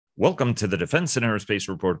Welcome to the Defense and Aerospace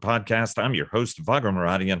Report podcast. I'm your host, Vago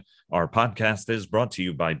Muradian. Our podcast is brought to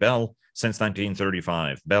you by Bell. Since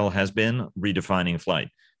 1935, Bell has been redefining flight.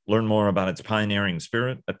 Learn more about its pioneering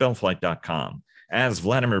spirit at bellflight.com. As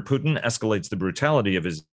Vladimir Putin escalates the brutality of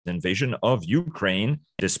his invasion of Ukraine,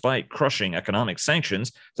 despite crushing economic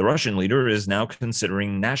sanctions, the Russian leader is now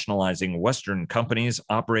considering nationalizing Western companies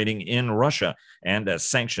operating in Russia. And as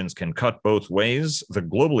sanctions can cut both ways, the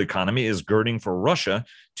global economy is girding for Russia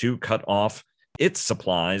to cut off its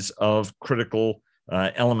supplies of critical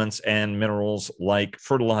elements and minerals like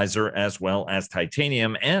fertilizer, as well as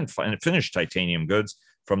titanium and finished titanium goods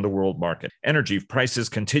from the world market. Energy prices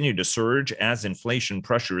continue to surge as inflation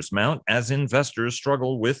pressures mount, as investors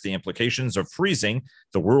struggle with the implications of freezing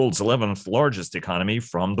the world's 11th largest economy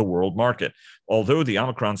from the world market. Although the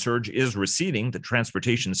Omicron surge is receding, the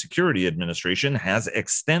Transportation Security Administration has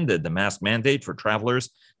extended the mask mandate for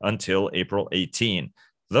travelers until April 18.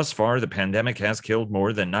 Thus far, the pandemic has killed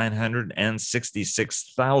more than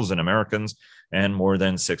 966,000 Americans and more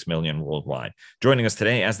than 6 million worldwide. Joining us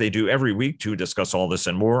today, as they do every week, to discuss all this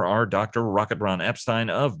and more are Dr. Rocket Ron Epstein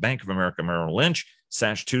of Bank of America Merrill Lynch,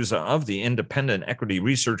 Sash Tusa of the independent equity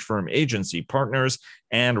research firm Agency Partners,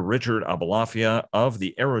 and Richard Aboulafia of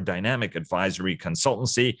the Aerodynamic Advisory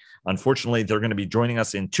Consultancy. Unfortunately, they're going to be joining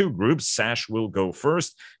us in two groups. Sash will go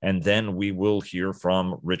first, and then we will hear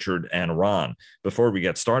from Richard and Ron. Before we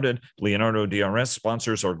get started, Leonardo DRS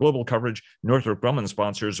sponsors our global coverage, Northrop Grumman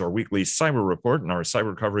sponsors our weekly cyber report and our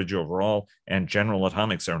cyber coverage overall, and General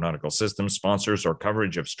Atomics Aeronautical Systems sponsors our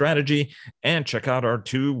coverage of strategy. And check out our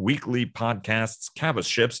two weekly podcasts, Cavas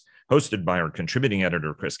Ships, hosted by our contributing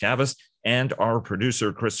editor, Chris Cavas, and our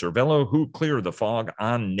producer, Chris Cervello, who clear the fog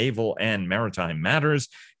on naval and maritime matters,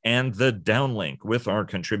 and The Downlink with our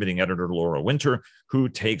contributing editor, Laura Winter, who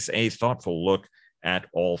takes a thoughtful look at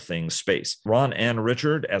all things space. Ron and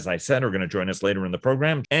Richard, as I said, are going to join us later in the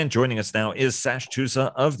program. And joining us now is Sash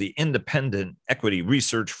Tusa of the independent equity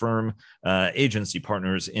research firm Agency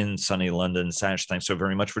Partners in sunny London. Sash, thanks so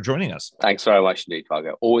very much for joining us. Thanks very much indeed,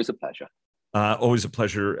 Vago. Always a pleasure. Always a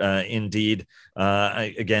pleasure indeed.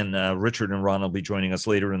 Richard and Ron will be joining us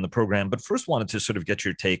later in the program, but first wanted to sort of get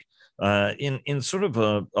your take in sort of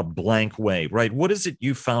a blank way, right? What is it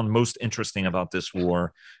you found most interesting about this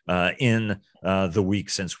war in the week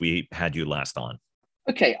since we had you last on?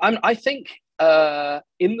 Okay, I think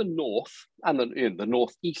in the north and in the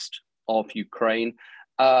northeast of Ukraine,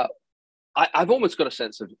 I've almost got a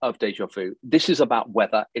sense of deja vu. This is about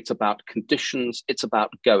weather. It's about conditions. It's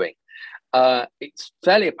about going. It's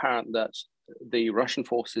fairly apparent that the Russian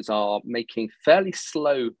forces are making fairly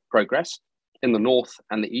slow progress in the north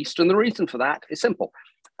and the east. And the reason for that is simple.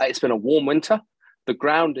 It's been a warm winter. The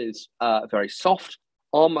ground is very soft.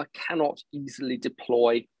 Armor cannot easily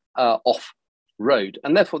deploy off road.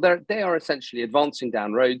 And therefore, they are essentially advancing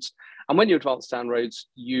down roads. And when you advance down roads,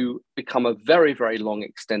 you become a very, very long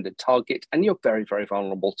extended target. And you're very, very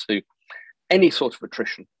vulnerable to any sort of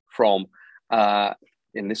attrition from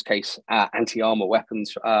in this case, anti-armor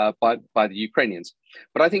weapons by the Ukrainians.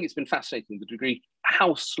 But I think it's been fascinating the degree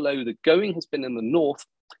how slow the going has been in the north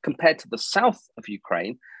compared to the south of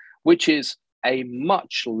Ukraine, which is a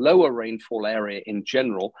much lower rainfall area in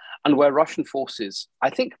general, and where Russian forces, I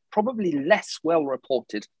think probably less well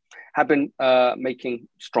reported, have been making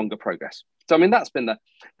stronger progress. So I mean that's been the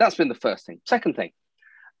first thing. Second thing,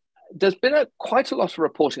 there's been quite a lot of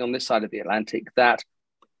reporting on this side of the Atlantic that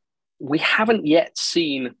we haven't yet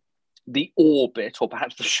seen the awe bit, or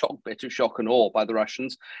perhaps the shock bit of shock and awe by the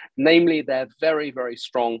Russians, namely their very, very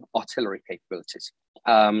strong artillery capabilities.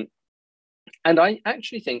 And I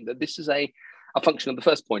actually think that this is a function of the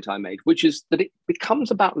first point I made, which is that it becomes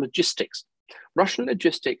about logistics. Russian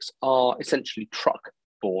logistics are essentially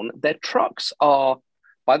truck-borne. Their trucks are,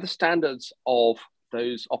 by the standards of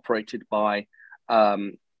those operated by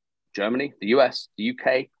Germany, the US, the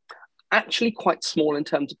UK, actually quite small in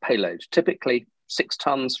terms of payload, typically 6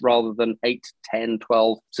 tons rather than 8, 10,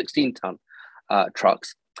 12, 16 ton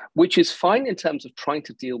trucks, which is fine in terms of trying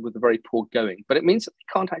to deal with the very poor going, but it means that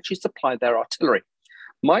they can't actually supply their artillery.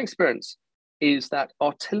 My experience is that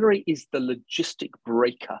artillery is the logistic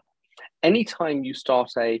breaker. Anytime you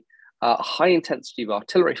start a high intensity of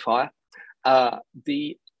artillery fire,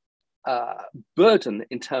 the burden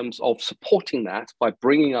in terms of supporting that by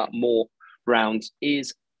bringing up more rounds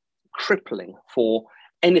is crippling for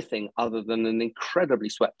anything other than an incredibly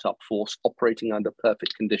swept up force operating under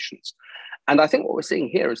perfect conditions. And I think what we're seeing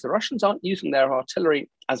here is the Russians aren't using their artillery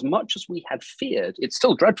as much as we had feared. It's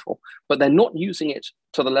still dreadful, but they're not using it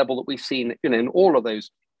to the level that we've seen in all of those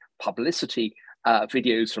publicity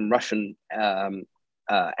videos from Russian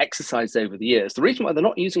exercised over the years. The reason why they're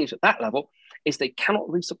not using it at that level is they cannot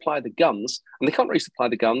resupply the guns, and they can't resupply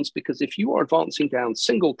the guns because if you are advancing down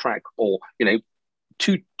single track or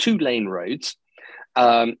two lane roads,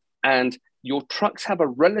 and your trucks have a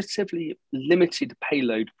relatively limited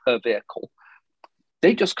payload per vehicle,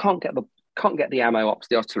 they just can't get the ammo up to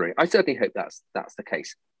the artillery. I certainly hope that's the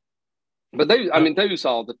case. But those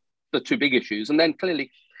are the two big issues. And then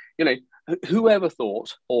clearly, whoever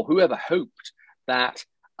thought or whoever hoped that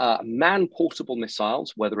man-portable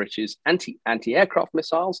missiles, whether it is anti-aircraft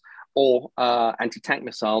missiles or anti-tank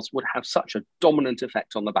missiles, would have such a dominant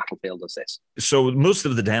effect on the battlefield as this. So most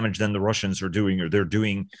of the damage then the Russians are doing, or they're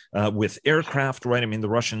doing with aircraft, right? I mean, the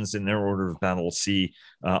Russians in their order of battle see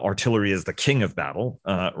artillery as the king of battle,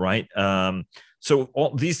 right? So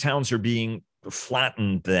all these towns are being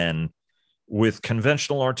flattened then with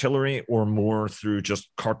conventional artillery, or more through just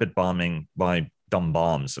carpet bombing by dumb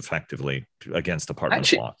bombs, effectively, against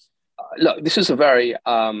apartment blocks? Look, this is a very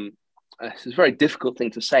difficult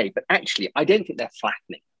thing to say, but actually, I don't think they're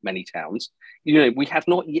flattening many towns. We have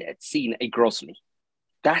not yet seen a Grozny.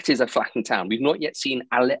 That is a flattened town. We've not yet seen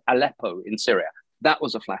Aleppo in Syria. That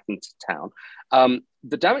was a flattened town.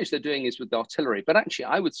 The damage they're doing is with the artillery, but actually,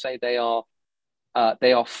 I would say they are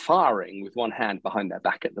firing with one hand behind their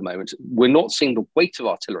back at the moment. We're not seeing the weight of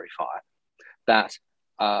artillery fire that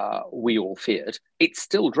we all feared. It's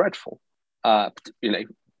still dreadful,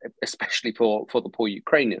 especially for the poor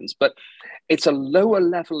Ukrainians. But it's a lower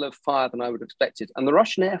level of fire than I would have expected. And the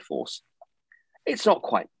Russian Air Force, it's not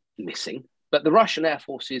quite missing, but the Russian Air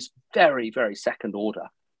Force is very, very second order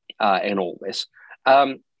in all this.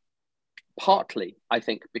 Partly, I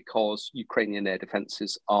think, because Ukrainian air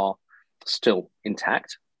defenses are still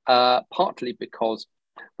intact, partly because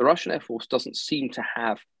the Russian Air Force doesn't seem to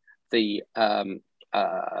have the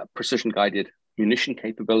precision-guided munition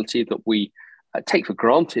capability that we take for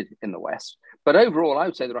granted in the West. But overall, I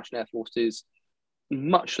would say the Russian Air Force is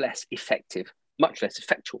much less effective, much less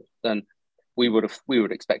effectual than we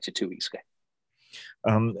would expected 2 weeks ago.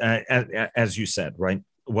 As you said, right?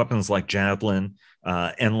 Weapons like Javelin,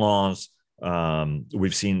 NLAWs,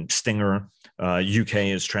 we've seen Stinger. UK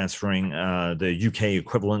is transferring the UK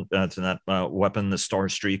equivalent to that weapon, the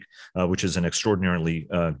Starstreak, which is an extraordinarily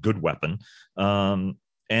good weapon. And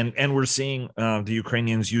we're seeing the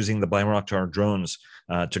Ukrainians using the Bayraktar drones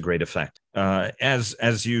to great effect.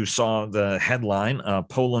 As you saw the headline,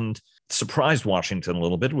 Poland surprised Washington a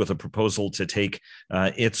little bit with a proposal to take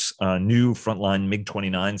its new frontline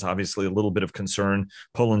MiG-29s. Obviously, a little bit of concern.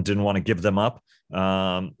 Poland didn't want to give them up.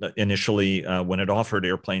 Initially, when it offered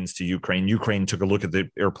airplanes to Ukraine, Ukraine took a look at the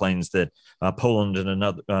airplanes that Poland and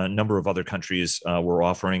a number of other countries were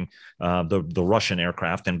offering, the Russian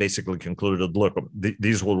aircraft, and basically concluded, look,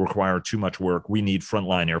 these will require too much work. We need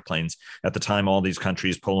frontline airplanes. At the time, all these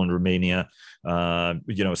countries, Poland, Romania,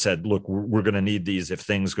 said, look, we're going to need these if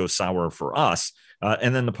things go sour for us.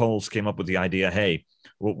 And then the Poles came up with the idea, hey,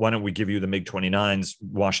 well, why don't we give you the MiG-29s?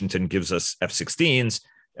 Washington gives us F-16s.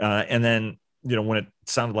 And then, when it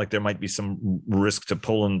sounded like there might be some risk to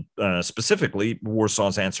Poland specifically,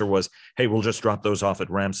 Warsaw's answer was, hey, we'll just drop those off at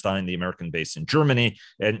Ramstein, the American base in Germany,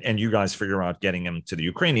 and you guys figure out getting them to the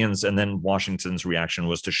Ukrainians. And then Washington's reaction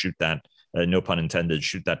was to shoot that, no pun intended,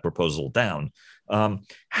 shoot that proposal down.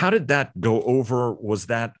 How did that go over? Was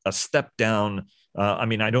that a step down?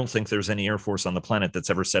 I don't think there's any Air Force on the planet that's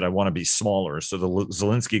ever said, I want to be smaller. So the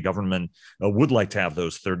Zelensky government would like to have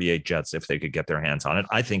those 38 jets if they could get their hands on it.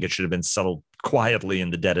 I think it should have been settled quietly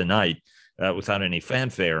in the dead of night without any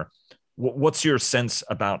fanfare. What's your sense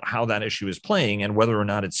about how that issue is playing, and whether or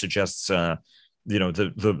not it suggests, the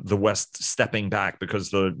West stepping back because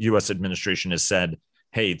the U.S. administration has said,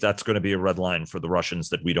 hey, that's going to be a red line for the Russians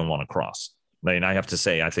that we don't want to cross? I have to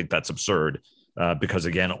say, I think that's absurd. Because,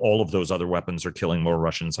 again, all of those other weapons are killing more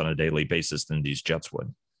Russians on a daily basis than these jets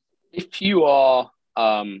would. If you are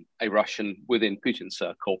a Russian within Putin's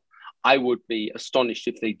circle, I would be astonished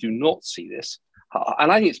if they do not see this.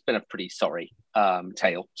 And I think it's been a pretty sorry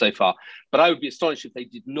tale so far. But I would be astonished if they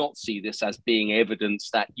did not see this as being evidence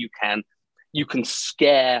that you can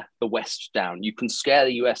scare the West down. You can scare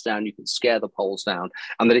the US down. You can scare the Poles down.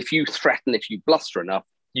 And that if you bluster enough,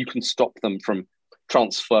 you can stop them from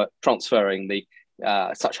transferring the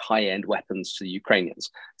such high-end weapons to the Ukrainians.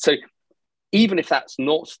 So even if that's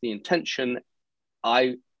not the intention,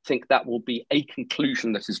 I think that will be a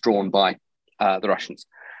conclusion that is drawn by the Russians.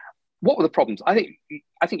 What were the problems? I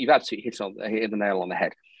think you've absolutely hit the nail on the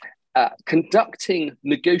head. Conducting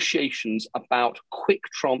negotiations about quick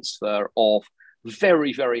transfer of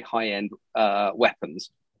very, very high-end weapons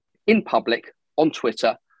in public, on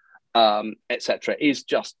Twitter, etc., is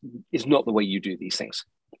not the way you do these things.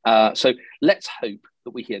 So let's hope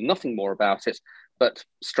that we hear nothing more about it. But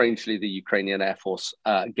strangely, the Ukrainian Air Force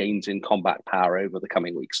gains in combat power over the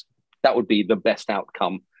coming weeks. That would be the best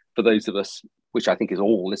outcome for those of us, which I think is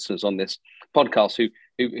all listeners on this podcast, who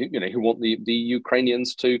want the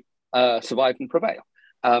Ukrainians to survive and prevail.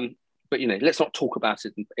 But let's not talk about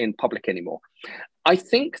it in public anymore. I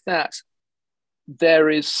think that there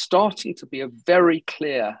is starting to be a very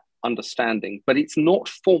clear understanding, but it's not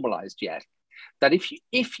formalized yet, that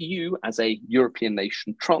if you as a European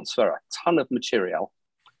nation transfer a ton of material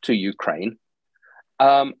to Ukraine,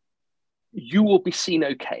 you will be seen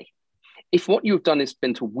okay. If what you've done has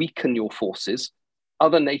been to weaken your forces,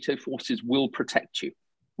 other NATO forces will protect you.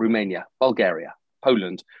 Romania, Bulgaria,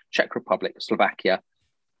 Poland, Czech Republic, Slovakia,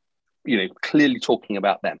 clearly talking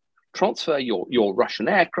about them. Transfer your Russian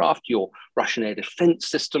aircraft, your Russian air defense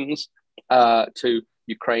systems to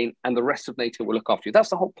Ukraine, and the rest of NATO will look after you. That's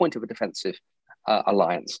the whole point of a defensive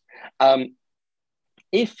alliance.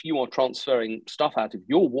 If you are transferring stuff out of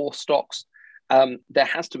your war stocks, there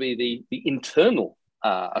has to be the internal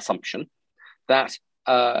assumption that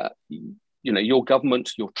your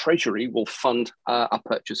government, your treasury will fund a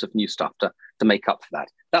purchase of new stuff to make up for that.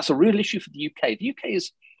 That's a real issue for the UK. The UK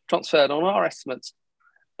has transferred, on our estimates,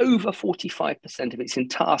 over 45% of its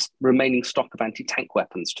entire remaining stock of anti-tank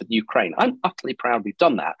weapons to the Ukraine. I'm utterly proud we've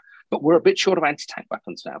done that, but we're a bit short of anti-tank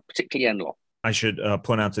weapons now, particularly NLAW. I should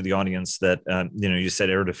point out to the audience that, you said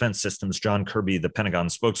air defense systems. John Kirby, the Pentagon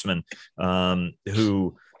spokesman,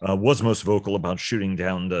 who was most vocal about shooting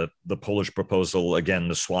down the Polish proposal, again,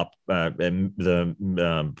 to swap the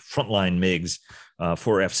frontline MiGs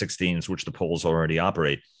for F-16s, which the Poles already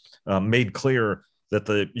operate, made clear that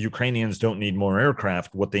the Ukrainians don't need more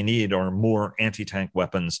aircraft. What they need are more anti-tank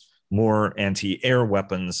weapons, more anti-air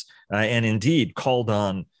weapons, and indeed called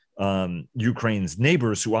on Ukraine's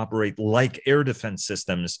neighbors who operate like air defense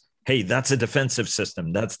systems. Hey, that's a defensive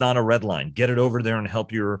system. That's not a red line. Get it over there and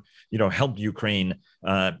help help Ukraine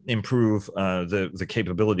improve the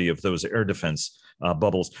capability of those air defense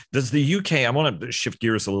bubbles. Does the UK, I want to shift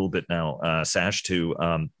gears a little bit now, Sash,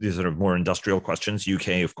 to these sort of more industrial questions.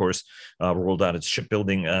 UK, of course, rolled out its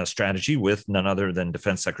shipbuilding strategy with none other than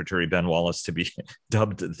Defense Secretary Ben Wallace to be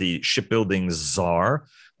dubbed the shipbuilding czar,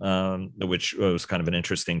 which was kind of an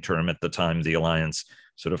interesting term at the time. The alliance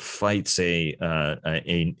sort of fights a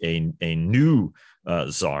new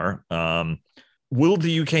czar. Will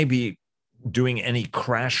the UK be doing any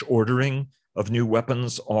crash ordering of new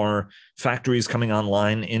weapons? Are factories coming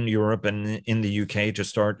online in Europe and in the UK to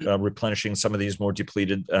start replenishing some of these more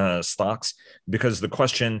depleted stocks? Because the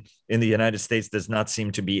question in the United States does not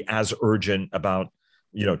seem to be as urgent about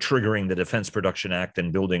triggering the Defense Production Act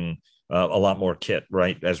and building a lot more kit,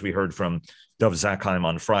 right? As we heard from Dov Zakheim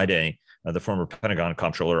on Friday, the former Pentagon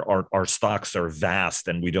comptroller, our stocks are vast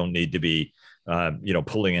and we don't need to be,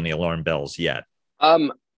 pulling any alarm bells yet.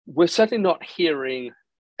 We're certainly not hearing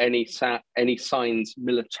any signs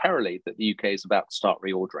militarily that the UK is about to start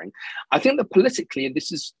reordering. I think that politically,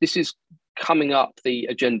 this is coming up the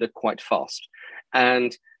agenda quite fast,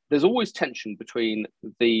 and there's always tension between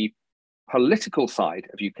the political side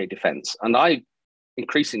of UK defence, and I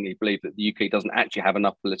increasingly believe that the UK doesn't actually have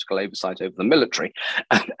enough political oversight over the military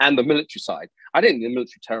and the military side. I don't think the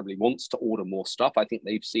military terribly wants to order more stuff. I think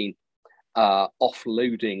they've seen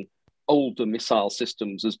offloading older missile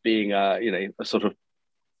systems as being a sort of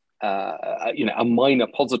a minor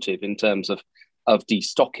positive in terms of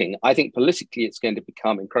destocking. I think politically it's going to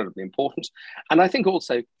become incredibly important, and I think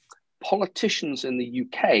also politicians in the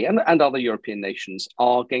UK and other European nations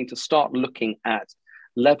are going to start looking at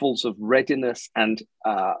levels of readiness and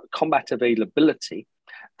combat availability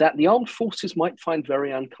that the armed forces might find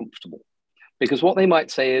very uncomfortable, because what they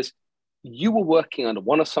might say is, you were working under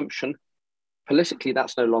one assumption, politically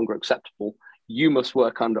that's no longer acceptable. You must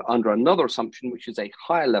work under another assumption, which is a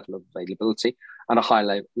higher level of availability and a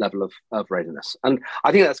higher level of readiness. And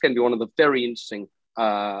I think that's going to be one of the very interesting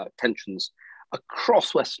tensions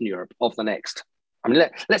across Western Europe of the next,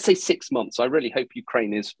 let's say 6 months. I really hope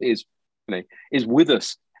Ukraine is with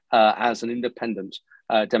us as an independent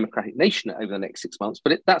democratic nation over the next 6 months,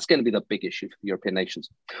 but that's going to be the big issue for the European nations.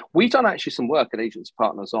 We've done actually some work at Agency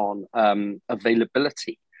Partners on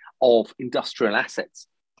availability of industrial assets.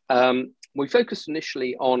 We focused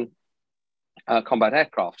initially on combat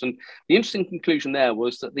aircraft, and the interesting conclusion there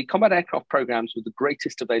was that the combat aircraft programs with the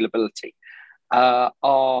greatest availability are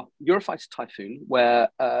Eurofighter Typhoon, where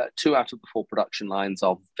 2 out of the 4 production lines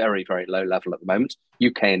are very, very low level at the moment,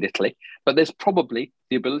 UK and Italy. But there's probably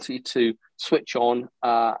the ability to switch on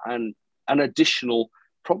an additional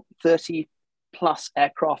 30 plus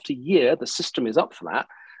aircraft a year. The system is up for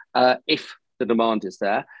that if the demand is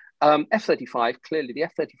there. F-35, clearly the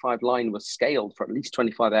F-35 line was scaled for at least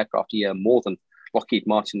 25 aircraft a year, more than Lockheed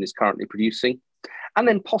Martin is currently producing. And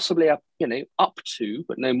then possibly up to,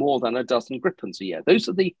 but no more than a dozen Gripens a year. Those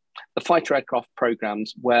are the fighter aircraft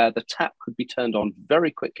programs where the tap could be turned on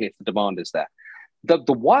very quickly if the demand is there.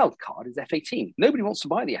 The wild card is F-18. Nobody wants to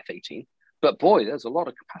buy the F-18, but boy, there's a lot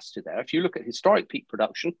of capacity there. If you look at historic peak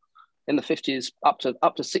production in the 50s, up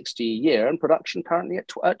to 60 a year, and production currently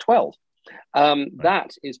at 12.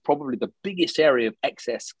 That is probably the biggest area of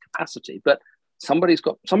excess capacity, but somebody's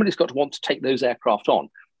got to want to take those aircraft on.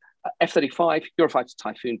 F-35, Eurofighter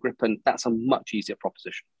Typhoon, Gripen, that's a much easier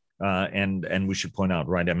proposition. And we should point out,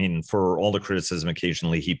 right? I mean, for all the criticism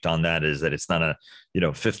occasionally heaped on that is that it's not a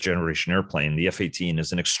fifth generation airplane. The F-18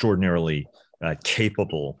 is an extraordinarily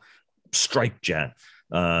capable strike jet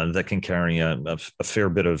that can carry a fair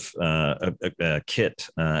bit of a kit,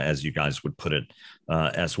 as you guys would put it,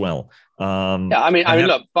 as well.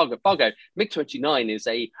 Look, Fargo, MiG-29 is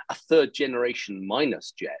a third generation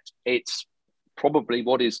minus jet. It's probably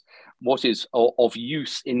what is of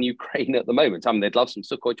use in Ukraine at the moment. I mean, they'd love some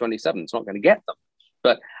Sukhoi 27. It's not going to get them.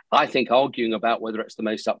 But I think arguing about whether it's the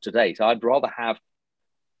most up to date, I'd rather have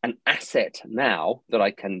an asset now that I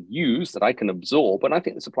can use, that I can absorb, and I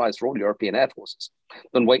think this applies for all European air forces,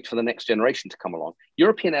 than wait for the next generation to come along.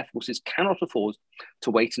 European air forces cannot afford to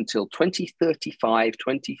wait until 2035,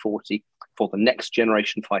 2040 for the next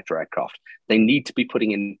generation fighter aircraft. They need to be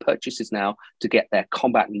putting in purchases now to get their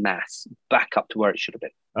combat mass back up to where it should have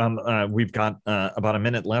been. We've got about a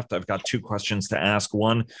minute left. I've got two questions to ask.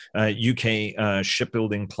 One, UK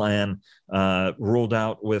shipbuilding plan rolled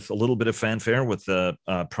out with a little bit of fanfare with the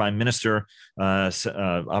Prime Minister,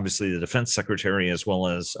 obviously the Defense Secretary, as well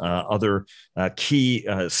as other key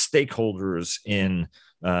stakeholders in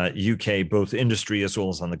UK, both industry as well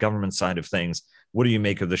as on the government side of things. What do you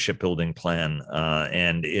make of the shipbuilding plan?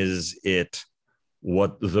 And is it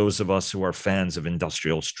what those of us who are fans of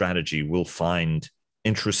industrial strategy will find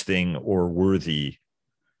interesting or worthy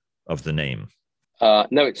of the name? No,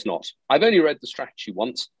 it's not. I've only read the strategy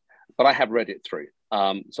once, but I have read it through.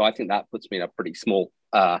 So I think that puts me in a pretty small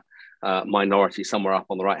minority somewhere up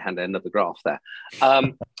on the right-hand end of the graph there.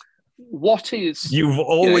 What is... You've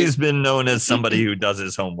always been known as somebody who does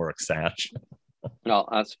his homework, Satch. Well,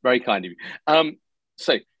 that's very kind of you.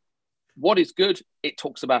 So what is good? It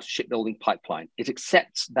talks about a shipbuilding pipeline. It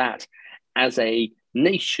accepts that as a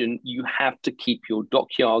nation, you have to keep your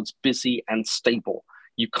dockyards busy and stable.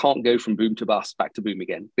 You can't go from boom to bust, back to boom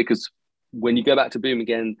again, because when you go back to boom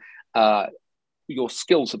again, your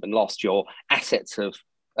skills have been lost, your assets have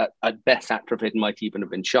at best atrophied, might even have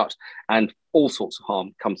been shut, and all sorts of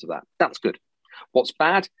harm comes of that. That's good. What's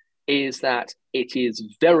bad is that it is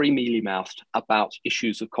very mealy-mouthed about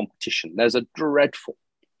issues of competition. There's a dreadful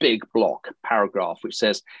big block paragraph which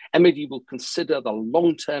says MOD will consider the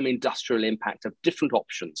long-term industrial impact of different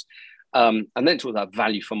options, and then talk about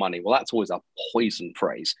value for money. Well, that's always a poison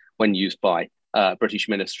phrase when used by British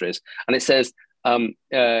ministries. And it says,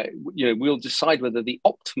 we'll decide whether the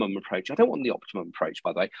optimum approach, I don't want the optimum approach,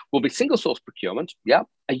 by the way, will be single source procurement, yeah,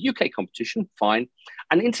 a UK competition, fine,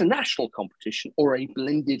 an international competition, or a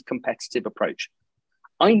blended competitive approach.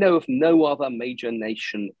 I know of no other major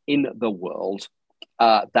nation in the world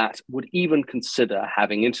that would even consider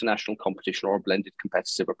having international competition or a blended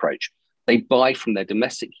competitive approach. They buy from their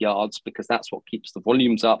domestic yards because that's what keeps the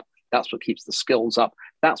volumes up. That's what keeps the skills up.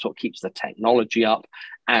 That's what keeps the technology up.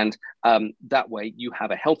 And that way you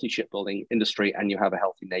have a healthy shipbuilding industry and you have a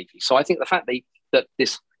healthy Navy. So I think the fact that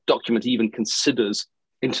this document even considers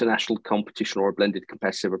international competition or a blended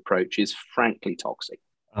competitive approach is frankly toxic.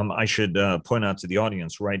 I should point out to the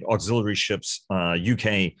audience, right? Auxiliary ships,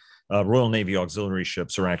 UK Royal Navy auxiliary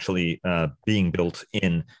ships are actually being built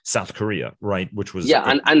in South Korea, right? Which was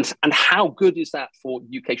and how good is that for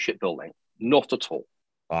UK shipbuilding? Not at all.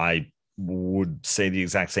 I would say the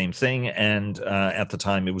exact same thing. And at the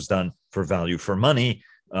time, it was done for value for money.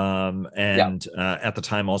 At the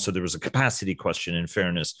time, also, there was a capacity question, in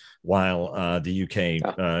fairness, while the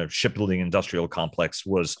UK shipbuilding industrial complex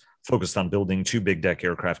was focused on building 2 big deck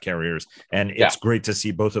aircraft carriers. And it's great to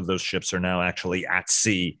see both of those ships are now actually at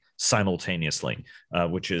sea simultaneously,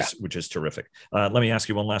 which is terrific. Let me ask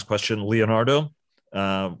you one last question. Leonardo,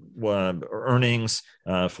 earnings,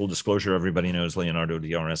 full disclosure, everybody knows Leonardo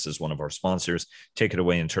DRS is one of our sponsors. Take it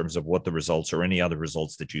away in terms of what the results or any other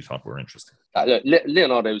results that you thought were interesting.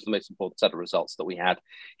 Leonardo was the most important set of results that we had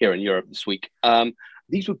here in Europe this week.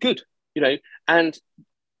 These were good, and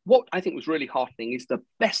what I think was really heartening is the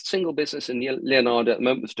best single business in Leonardo at the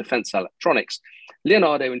moment was defense electronics.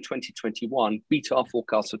 Leonardo in 2021 beat our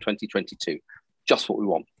forecast for 2022. Just what we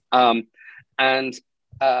want.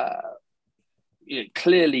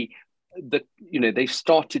 Clearly, they've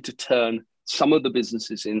started to turn some of the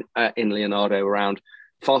businesses in Leonardo around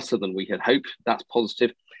faster than we had hoped. That's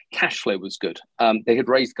positive. Cash flow was good. They had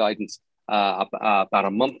raised guidance about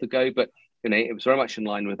a month ago, but it was very much in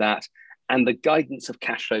line with that. And the guidance of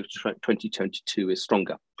cash flow for 2022 is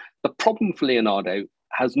stronger. The problem for Leonardo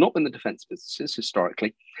has not been the defense businesses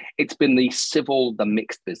historically. It's been the civil, the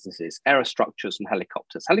mixed businesses, aerostructures and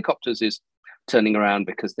helicopters. Helicopters is turning around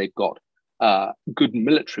because they've got good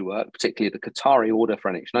military work, particularly the Qatari order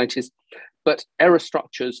for NH90s. But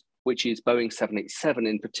aerostructures, which is Boeing 787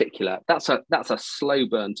 in particular, that's a slow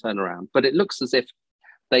burn turnaround. But it looks as if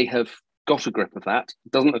they have got a grip of that.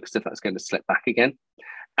 It doesn't look as if that's going to slip back again.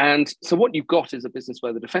 And so what you've got is a business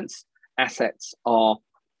where the defense assets are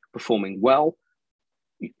performing well.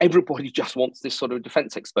 Everybody just wants this sort of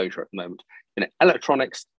defense exposure at the moment.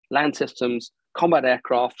 Electronics, land systems, combat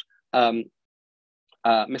aircraft,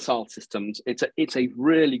 missile systems. It's a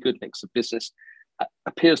really good mix of business.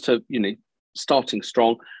 Appears to starting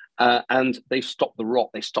strong, and they've stopped the rot.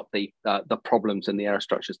 They stopped the problems in the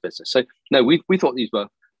aerostructures business. So no, we thought these were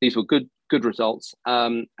good results,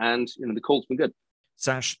 and the call's been good.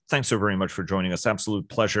 Sash, thanks so very much for joining us. Absolute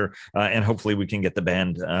pleasure. And hopefully we can get the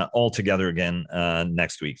band all together again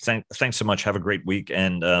next week. Thanks so much. Have a great week,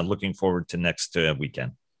 and looking forward to next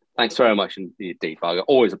weekend. Thanks very much indeed, Vargo.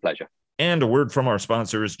 Always a pleasure. And a word from our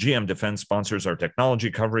sponsors. GM Defense sponsors our technology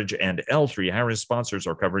coverage, and L3Harris sponsors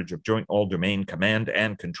our coverage of Joint All-Domain Command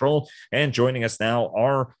and Control. And joining us now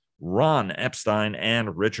are Ron Epstein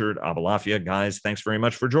and Richard Aboulafia. Guys, thanks very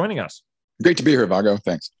much for joining us. Great to be here, Vago.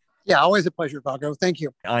 Thanks. Yeah, always a pleasure, Vago. Thank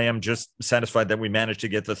you. I am just satisfied that we managed to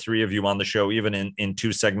get the three of you on the show, even in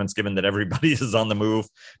two segments, given that everybody is on the move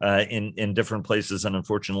in different places, and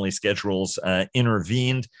unfortunately schedules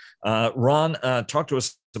intervened. Ron, talk to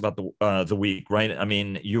us about the week, right? I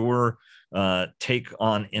mean, your take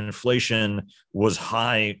on inflation was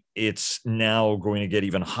high. It's now going to get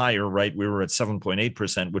even higher, right? We were at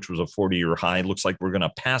 7.8%, which was a 40-year high. It looks like we're going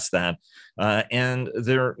to pass that. And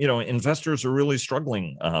investors are really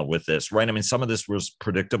struggling with this, right? I mean, some of this was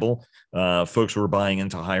predictable. Folks were buying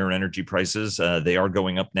into higher energy prices. They are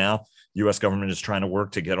going up now. U.S. government is trying to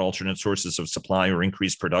work to get alternate sources of supply or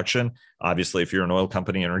increase production. Obviously, if you're an oil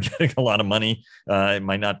company and are getting a lot of money, it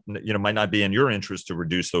might not be in your interest to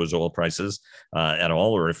reduce those oil prices at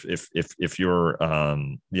all. Or if you're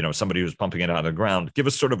somebody who's pumping it out of the ground, give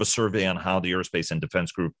us sort of a survey on how the Aerospace and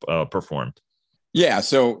Defense Group performed. Yeah,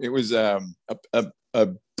 so it was a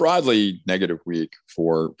broadly negative week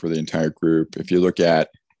for the entire group. If you look at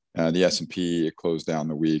the S&P, it closed down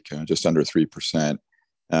the week just under 3%.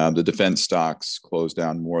 The defense stocks closed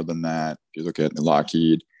down more than that. If you look at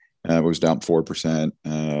Lockheed, it was down 4%.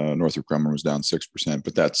 Northrop Grumman was down 6%,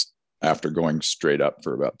 but that's after going straight up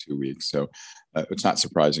for about 2 weeks. So it's not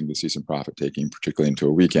surprising to see some profit taking, particularly into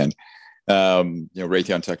a weekend.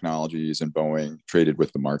 Raytheon Technologies and Boeing traded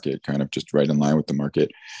with the market, kind of just right in line with the market.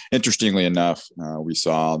 Interestingly enough, we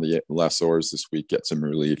saw the lessors this week get some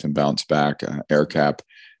relief and bounce back. AerCap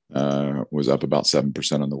was up about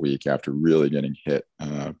 7% on the week after really getting hit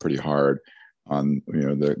pretty hard on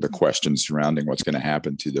the questions surrounding what's going to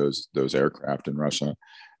happen to those aircraft in Russia,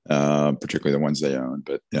 particularly the ones they own.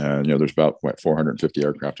 But there's about 450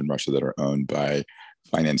 aircraft in Russia that are owned by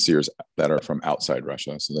financiers that are from outside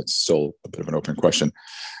Russia. So that's still a bit of an open question.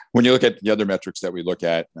 When you look at the other metrics that we look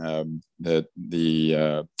at, the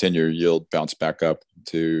 10-year yield bounced back up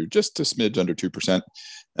to just a smidge under 2%.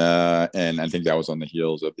 And I think that was on the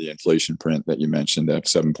heels of the inflation print that you mentioned of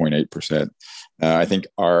 7.8%. I think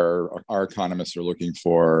our economists are looking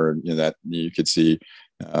for that you could see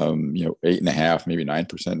 8.5%, maybe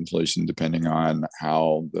 9% inflation, depending on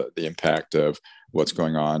how the impact of what's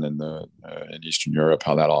going on in Eastern Europe,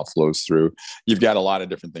 how that all flows through. You've got a lot of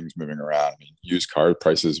different things moving around. I mean, used car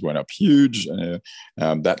prices went up huge.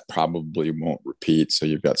 That probably won't repeat. So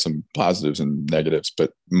you've got some positives and negatives,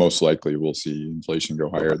 but most likely we'll see inflation go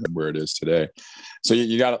higher than where it is today. So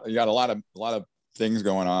you got a lot of things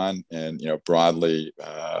going on, and broadly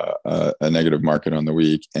a negative market on the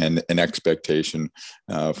week, and an expectation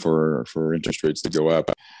for interest rates to go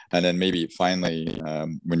up. And then maybe finally,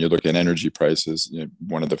 when you look at energy prices,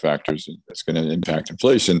 one of the factors that's going to impact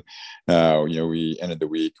inflation, we ended the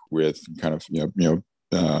week with kind of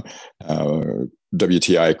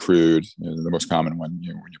WTI crude, the most common one, when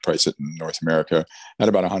you price it in North America, at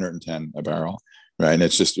about 110 a barrel, right? And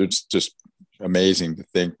it's just amazing to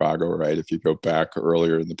think, Bago, right? If you go back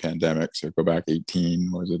earlier in the pandemic, so go back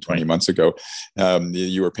 18, was it 20 months ago,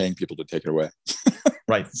 you were paying people to take it away.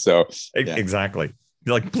 Right. So exactly.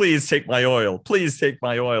 Like, please take my oil. Please take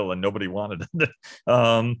my oil. And nobody wanted it.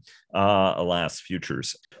 Alas,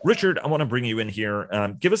 futures. Richard, I want to bring you in here.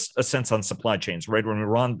 Give us a sense on supply chains, right? When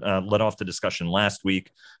Ron led off the discussion last week,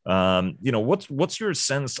 what's your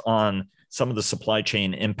sense on some of the supply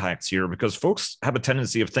chain impacts here? Because folks have a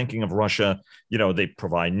tendency of thinking of Russia, they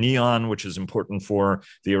provide neon, which is important for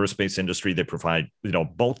the aerospace industry. They provide,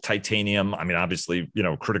 bulk titanium. I mean, obviously,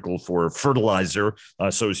 critical for fertilizer.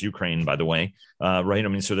 So is Ukraine, by the way. Right. I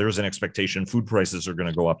mean, so there's an expectation food prices are going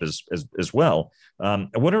to go up as well.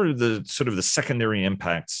 What are the sort of the secondary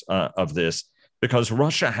impacts of this? Because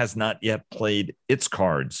Russia has not yet played its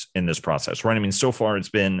cards in this process, right? I mean, so far it's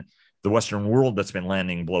been the Western world that's been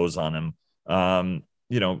landing blows on him.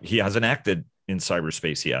 He hasn't acted in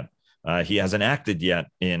cyberspace yet. He hasn't acted yet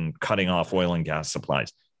in cutting off oil and gas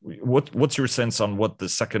supplies. What's your sense on what the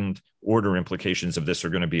second order implications of this are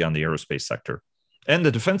going to be on the aerospace sector and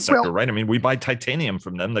the defense sector, right? I mean, we buy titanium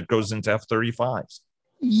from them that goes into F-35s.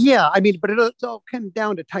 Yeah, I mean, but it's all comes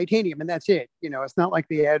down to titanium, and that's it. It's not like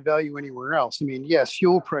they add value anywhere else. I mean, yes,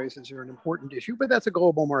 fuel prices are an important issue, but that's a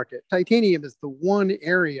global market. Titanium is the one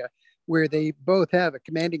area where they both have a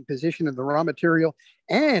commanding position in the raw material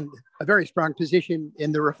and a very strong position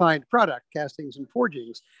in the refined product, castings and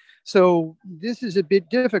forgings. So this is a bit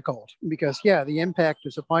difficult because, the impact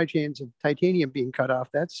of supply chains of titanium being cut off,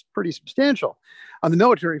 that's pretty substantial. On the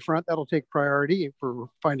military front, that'll take priority for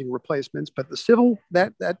finding replacements, but the civil,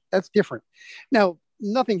 that's different. Now,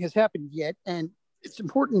 nothing has happened yet, and it's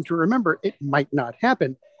important to remember it might not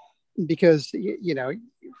happen because,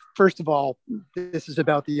 first of all, this is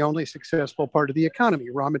about the only successful part of the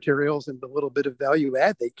economy, raw materials and the little bit of value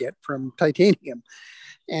add they get from titanium.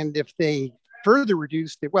 And if they further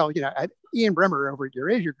reduced it, Ian Bremmer over at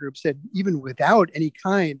Eurasia Group said even without any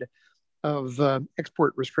kind of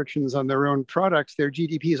export restrictions on their own products, their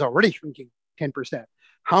GDP is already shrinking 10%.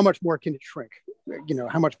 How much more can it shrink?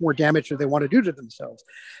 How much more damage do they want to do to themselves?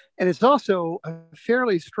 And it's also a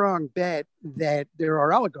fairly strong bet that there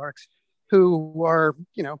are oligarchs who are,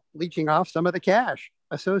 leeching off some of the cash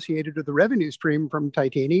associated with the revenue stream from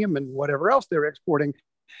titanium and whatever else they're exporting.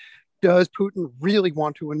 Does Putin really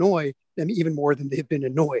want to annoy them even more than they've been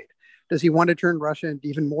annoyed? Does he want to turn Russia into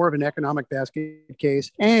even more of an economic basket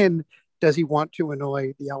case? And does he want to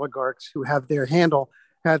annoy the oligarchs who have their hand on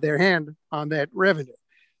that revenue?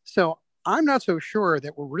 So I'm not so sure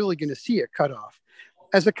that we're really going to see a cutoff.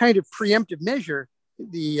 As a kind of preemptive measure,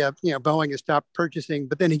 Boeing has stopped purchasing,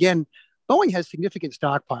 but then again, Boeing has significant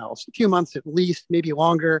stockpiles, a few months at least, maybe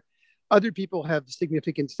longer. Other people have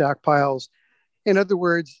significant stockpiles. In other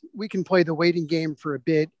words, we can play the waiting game for a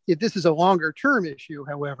bit. If this is a longer term issue,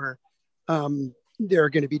 however, there are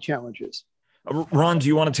going to be challenges. Ron, do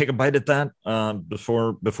you want to take a bite at that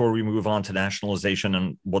before we move on to nationalization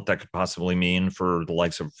and what that could possibly mean for the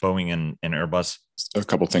likes of Boeing and Airbus? A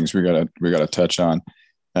couple of things we gotta touch on.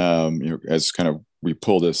 As kind of we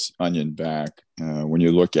pull this onion back, when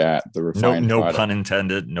you look at the refined no product, pun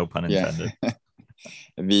intended. No pun intended.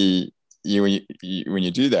 When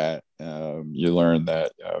you do that, you learn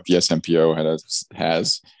that VSMPO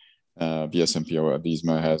has VSMPO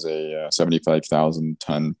Visma has a 75,000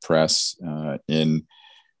 ton press in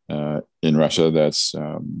Russia that's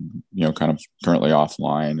kind of currently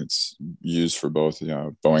offline. It's used for both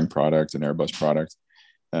Boeing product and Airbus product.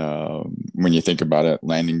 When you think about it,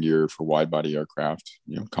 landing gear for wide body aircraft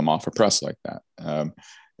come off a press like that.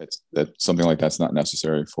 That's something like that's not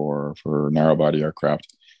necessary for narrow body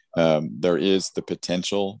aircraft. There is the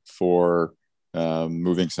potential for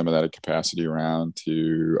moving some of that capacity around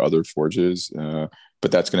to other forges,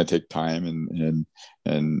 but that's going to take time, and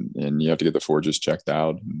you have to get the forges checked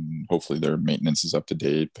out, and hopefully their maintenance is up to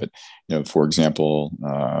date. But for example,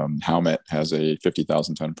 Howmet has a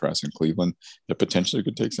 50,000 ton press in Cleveland that potentially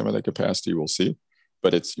could take some of that capacity. We'll see,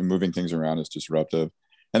 but it's moving things around is disruptive.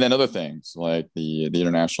 And then other things like the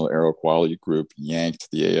International Aero Quality Group yanked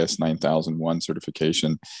the AS9001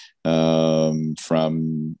 certification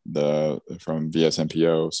from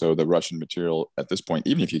VSMPO. So the Russian material at this point,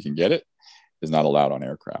 even if you can get it, is not allowed on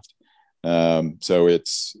aircraft. So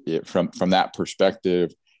from that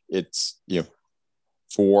perspective, it's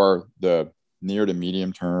for the near to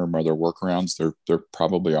medium term, are there workarounds? There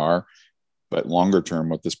probably are. But longer term,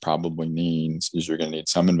 what this probably means is you're going to need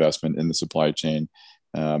some investment in the supply chain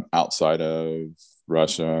outside of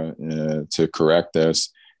Russia to correct this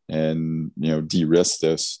and de-risk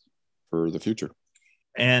this for the future.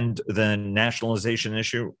 And the nationalization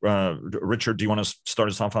issue, Richard, do you want to start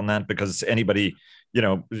us off on that? Because anybody,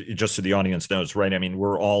 just so the audience knows, right? I mean,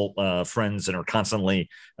 we're all friends and are constantly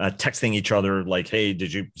texting each other like, hey,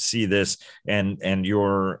 did you see this? And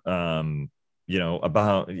you're, right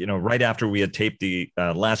after we had taped the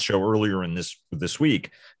last show earlier in this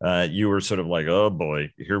week, you were sort of like, oh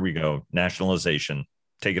boy, here we go. Nationalization.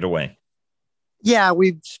 Take it away. Yeah,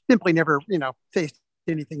 we've simply never, faced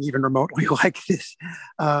anything even remotely like this.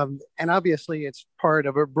 And obviously, it's part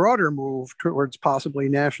of a broader move towards possibly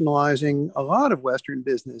nationalizing a lot of Western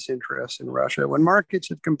business interests in Russia when markets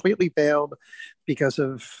have completely failed because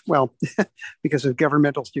of, because of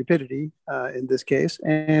governmental stupidity in this case.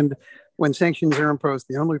 And when sanctions are imposed,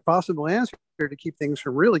 the only possible answer to keep things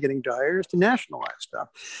from really getting dire is to nationalize stuff.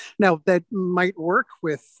 Now, that might work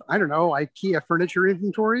with, IKEA furniture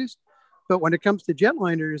inventories. But when it comes to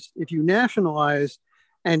jetliners, if you nationalize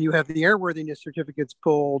and you have the airworthiness certificates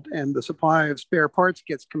pulled and the supply of spare parts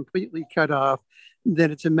gets completely cut off,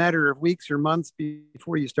 then it's a matter of weeks or months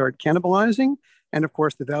before you start cannibalizing. And of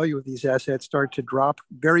course, the value of these assets start to drop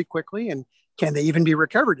very quickly. And can they even be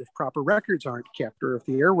recovered if proper records aren't kept or if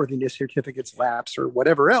the airworthiness certificates lapse or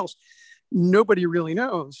whatever else? Nobody really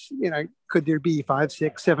knows. Could there be 500,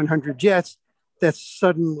 600, 700 jets that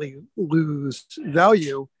suddenly lose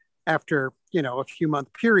value after, a few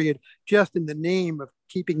month period, just in the name of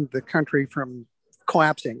keeping the country from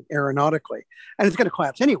collapsing aeronautically? And it's going to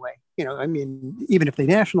collapse anyway. Even if they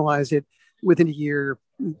nationalize it, within a year,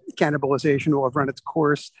 cannibalization will have run its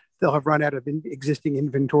course. They'll have run out of existing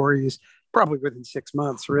inventories, probably within 6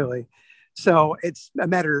 months, really. So it's a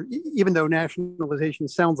matter, even though nationalization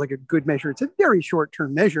sounds like a good measure, it's a very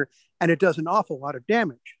short-term measure, and it does an awful lot of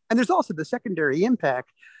damage. And there's also the secondary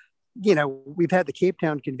impact. We've had the Cape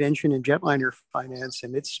Town Convention in jetliner finance,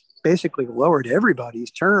 and it's basically lowered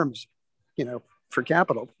everybody's terms, for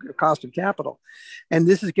capital, cost of capital. And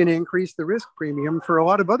this is going to increase the risk premium for a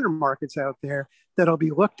lot of other markets out there that'll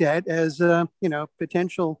be looked at as,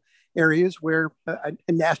 potential areas where a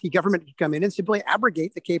nasty government could come in and simply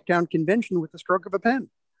abrogate the Cape Town Convention with the stroke of a pen.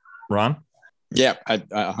 Ron? Yeah, I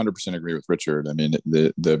 100% agree with Richard. I mean,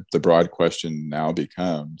 the broad question now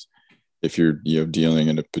becomes, if you're dealing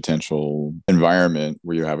in a potential environment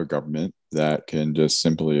where you have a government that can just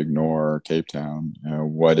simply ignore Cape Town,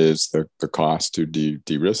 what is the cost to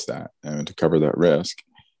de-risk that and to cover that risk?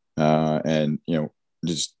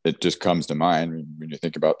 It just comes to mind when you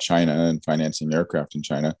think about China and financing aircraft in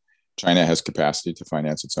China. China has capacity to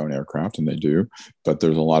finance its own aircraft, and they do, but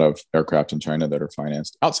there's a lot of aircraft in China that are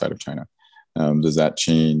financed outside of China. Does that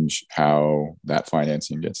change how that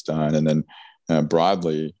financing gets done? And then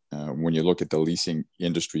broadly, when you look at the leasing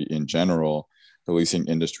industry in general, the leasing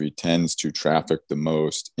industry tends to traffic the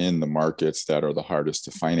most in the markets that are the hardest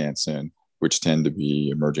to finance in, which tend to be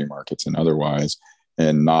emerging markets and otherwise.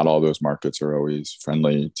 And not all those markets are always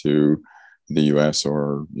friendly to the US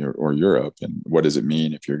or Europe. And what does it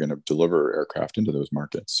mean if you're going to deliver aircraft into those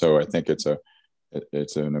markets? So I think it's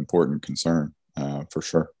an important concern for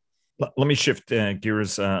sure. Let me shift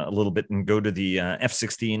gears a little bit and go to the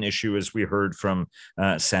F-16 issue, as we heard from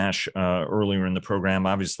Sash earlier in the program.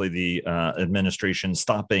 Obviously, the administration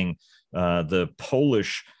stopping the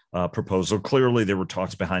Polish proposal. Clearly, there were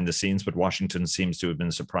talks behind the scenes, but Washington seems to have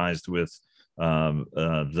been surprised with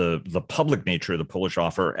the public nature of the Polish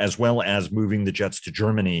offer, as well as moving the jets to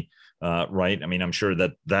Germany. Right. I mean, I'm sure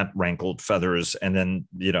that rankled feathers, and then,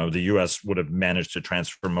 the U.S. would have managed to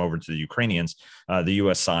transfer them over to the Ukrainians. The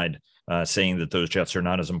U.S. side saying that those jets are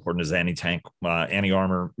not as important as anti-tank,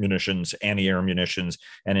 anti-armor munitions, anti-air munitions.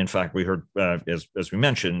 And in fact, we heard, as we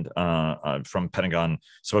mentioned, from Pentagon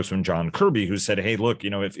spokesman John Kirby, who said, hey, look,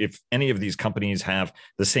 if any of these companies have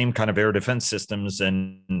the same kind of air defense systems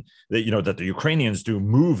and that the Ukrainians do,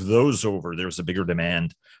 move those over, there's a bigger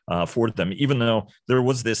demand for them, even though there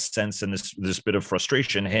was this sense and this bit of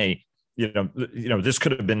frustration. Hey, this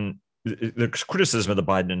could have been the criticism of the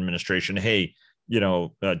Biden administration. Hey,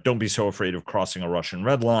 don't be so afraid of crossing a Russian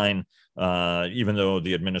red line, even though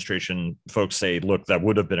the administration folks say, look, that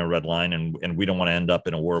would have been a red line, and we don't want to end up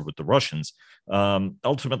in a war with the Russians.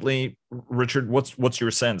 Ultimately, Richard, what's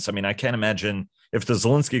your sense? I mean, I can't imagine if the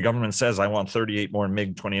Zelensky government says, I want 38 more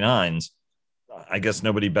MiG-29s, I guess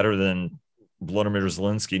nobody better than Volodymyr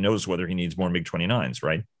Zelensky knows whether he needs more MiG-29s,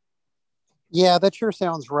 right? Yeah, that sure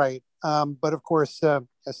sounds right. But of course,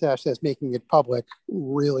 as Sash says, making it public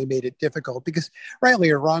really made it difficult because,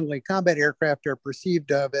 rightly or wrongly, combat aircraft are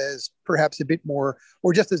perceived of as perhaps a bit more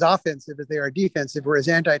or just as offensive as they are defensive, whereas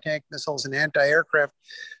anti-tank missiles and anti-aircraft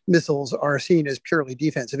missiles are seen as purely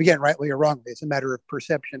defensive. Again, rightly or wrongly, it's a matter of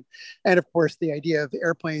perception. And of course, the idea of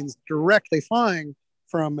airplanes directly flying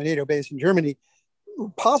from a NATO base in Germany,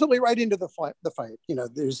 possibly right into the fight.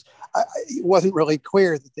 It wasn't really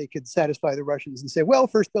clear that they could satisfy the Russians and say, well,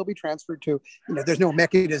 first they'll be transferred to, there's no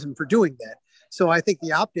mechanism for doing that. So I think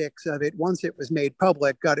the optics of it, once it was made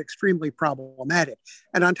public, got extremely problematic.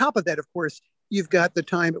 And on top of that, of course, you've got the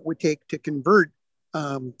time it would take to convert,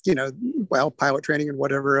 pilot training and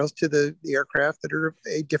whatever else to the aircraft that are of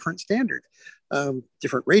a different standard,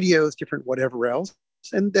 different radios, different whatever else.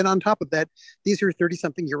 And then on top of that, these are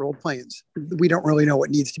 30-something-year-old planes. We don't really know what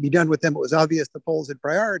needs to be done with them. It was obvious the Poles had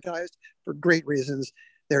prioritized, for great reasons,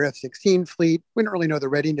 their F-16 fleet. We don't really know the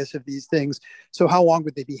readiness of these things. So how long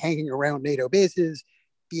would they be hanging around NATO bases,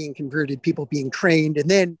 being converted, people being trained, and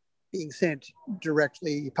then being sent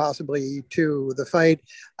directly, possibly, to the fight?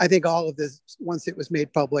 I think all of this, once it was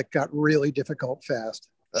made public, got really difficult fast.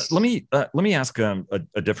 Let me ask a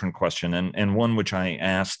different question, and one which I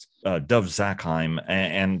asked Dov Zakheim,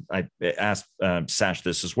 and I asked Sash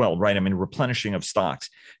this as well, right? I mean, replenishing of stocks.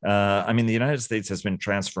 The United States has been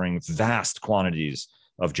transferring vast quantities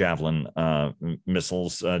of Javelin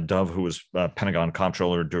missiles. Dov, who was Pentagon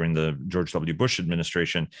comptroller during the George W. Bush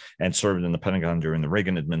administration and served in the Pentagon during the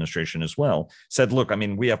Reagan administration as well, said, look,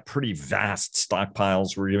 we have pretty vast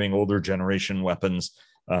stockpiles. We're giving older generation weapons.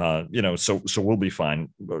 So we'll be fine.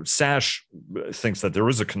 Sash thinks that there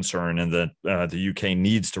is a concern and that the UK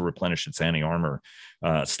needs to replenish its anti-armor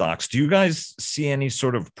stocks. Do you guys see any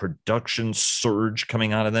sort of production surge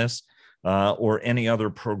coming out of this? Or any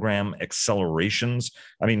other program accelerations?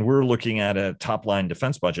 We're looking at a top line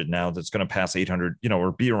defense budget now that's going to pass 800,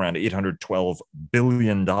 or be around $812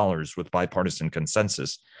 billion with bipartisan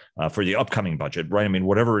consensus for the upcoming budget, right?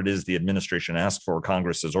 Whatever it is the administration asked for,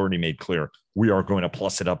 Congress has already made clear we are going to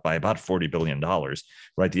plus it up by about $40 billion,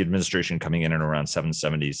 right? The administration coming in at around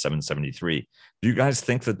 770, 773. Do you guys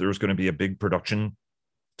think that there's going to be a big production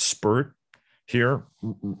spurt here?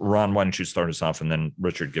 Ron, why don't you start us off, and then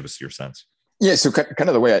Richard, give us your sense. Yeah, so kind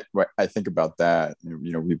of the way I think about that,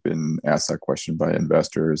 we've been asked that question by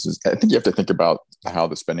investors, is I think you have to think about how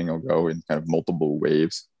the spending will go in kind of multiple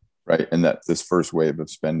waves, right? And that this first wave of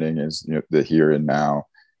spending is, the here and now,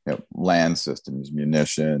 land systems,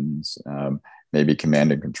 munitions, maybe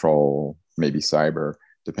command and control, maybe cyber,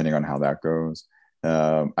 depending on how that goes.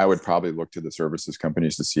 I would probably look to the services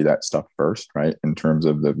companies to see that stuff first, right? In terms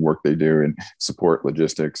of the work they do in support,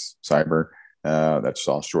 logistics, cyber. That's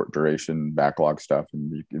all short duration backlog stuff,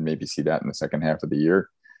 and you can maybe see that in the second half of the year.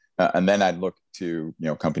 And then I'd look to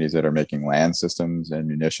companies that are making land systems and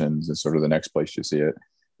munitions is sort of the next place you see it,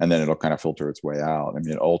 and then it'll kind of filter its way out.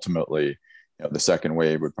 Ultimately, the second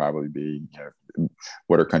wave would probably be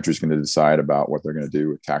what are countries going to decide about what they're going to do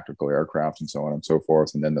with tactical aircraft and so on and so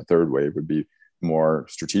forth, and then the third wave would be more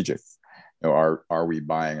strategic. Are we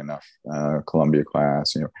buying enough Columbia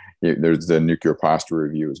class? There's the nuclear posture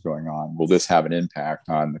review is going on. Will this have an impact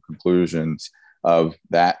on the conclusions of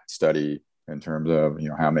that study in terms of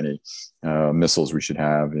how many missiles we should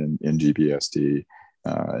have in GBSD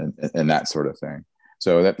and that sort of thing?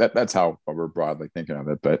 So that's how we're broadly thinking of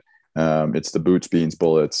it. But it's the boots, beans,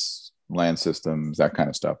 bullets, land systems, that kind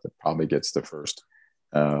of stuff that probably gets the first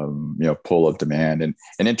pull of demand. And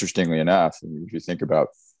interestingly enough, if you think about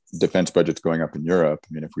defense budgets going up in Europe,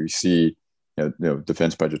 if we see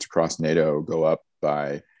defense budgets across NATO go up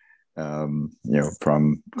by from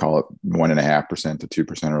call it 1.5% to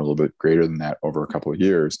 2% or a little bit greater than that over a couple of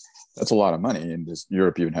years, that's a lot of money. And does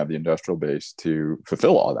Europe even have the industrial base to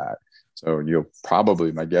fulfill all that? So you'll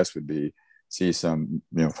probably, my guess would be, see some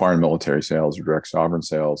foreign military sales or direct sovereign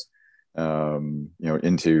sales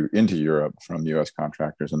into Europe from U.S.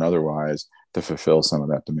 contractors and otherwise to fulfill some of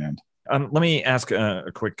that demand. Let me ask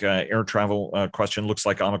a quick air travel question. Looks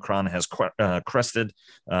like Omicron has crested.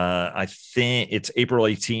 I think it's April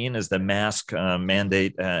 18 as the mask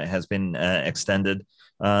mandate has been extended.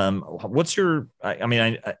 What's your?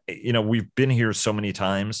 We've been here so many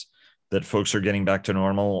times that folks are getting back to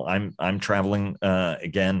normal. I'm traveling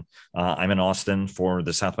again. I'm in Austin for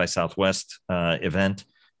the South by Southwest event.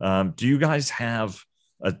 Do you guys have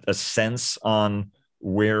a sense on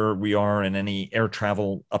where we are in any air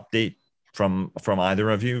travel update from either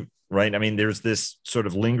of you? Right. There's this sort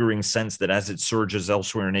of lingering sense that as it surges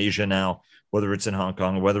elsewhere in Asia now, whether it's in Hong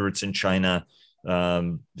Kong, whether it's in China,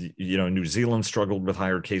 New Zealand struggled with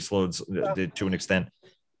higher caseloads to an extent.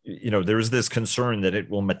 There is this concern that it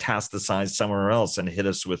will metastasize somewhere else and hit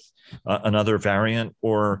us with another variant,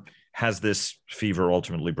 or has this fever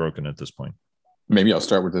ultimately broken at this point? Maybe I'll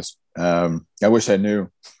start with this. I wish I knew.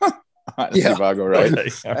 Chicago, right?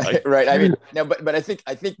 Okay. Right. But I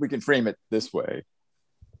think we can frame it this way.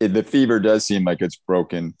 The fever does seem like it's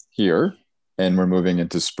broken here. And we're moving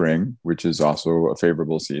into spring, which is also a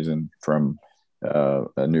favorable season from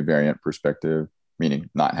a new variant perspective, meaning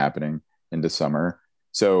not happening into summer.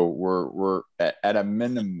 So we're at a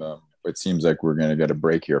minimum, it seems like we're going to get a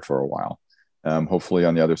break here for a while. Hopefully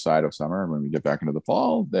on the other side of summer, when we get back into the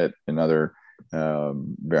fall, that another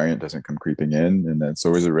variant doesn't come creeping in. And that's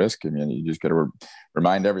always a risk. I mean, you just got to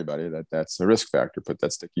remind everybody that that's a risk factor. Put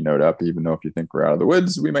that sticky note up, even though if you think we're out of the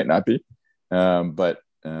woods, we might not be. But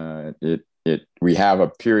we have a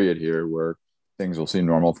period here where things will seem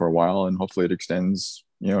normal for a while, and hopefully it extends,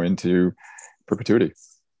 into perpetuity.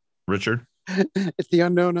 Richard? It's the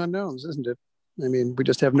unknown unknowns, isn't it? I mean, we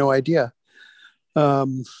just have no idea.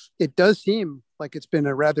 It does seem like it's been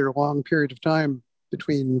a rather long period of time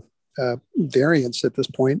between variants at this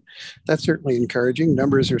point. That's certainly encouraging.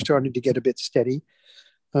 Numbers are starting to get a bit steady.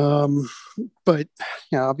 But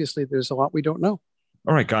obviously there's a lot we don't know.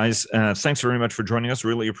 All right, guys. Thanks very much for joining us.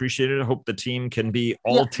 Really appreciate it. I hope the team can be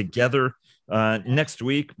all together next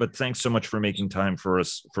week. But thanks so much for making time for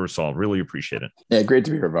us all. Really appreciate it. Yeah, great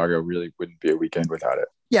to be here, Vago. Really wouldn't be a weekend without it.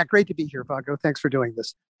 Yeah, great to be here, Vago. Thanks for doing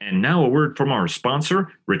this. And now a word from our sponsor,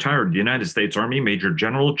 retired United States Army Major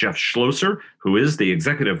General Jeff Schlosser, who is the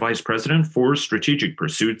Executive Vice President for Strategic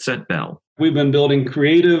Pursuits at Bell. We've been building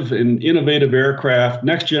creative and innovative aircraft,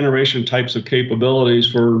 next generation types of capabilities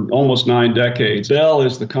for almost 9 decades. Bell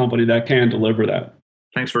is the company that can deliver that.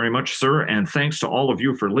 Thanks very much, sir. And thanks to all of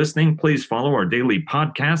you for listening. Please follow our daily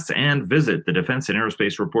podcasts and visit the Defense and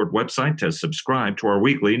Aerospace Report website to subscribe to our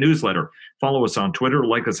weekly newsletter. Follow us on Twitter,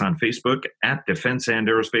 like us on Facebook at Defense and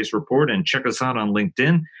Aerospace Report, and check us out on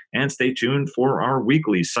LinkedIn. And stay tuned for our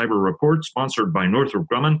weekly cyber report sponsored by Northrop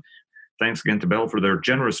Grumman. Thanks again to Bell for their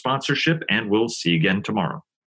generous sponsorship, and we'll see you again tomorrow.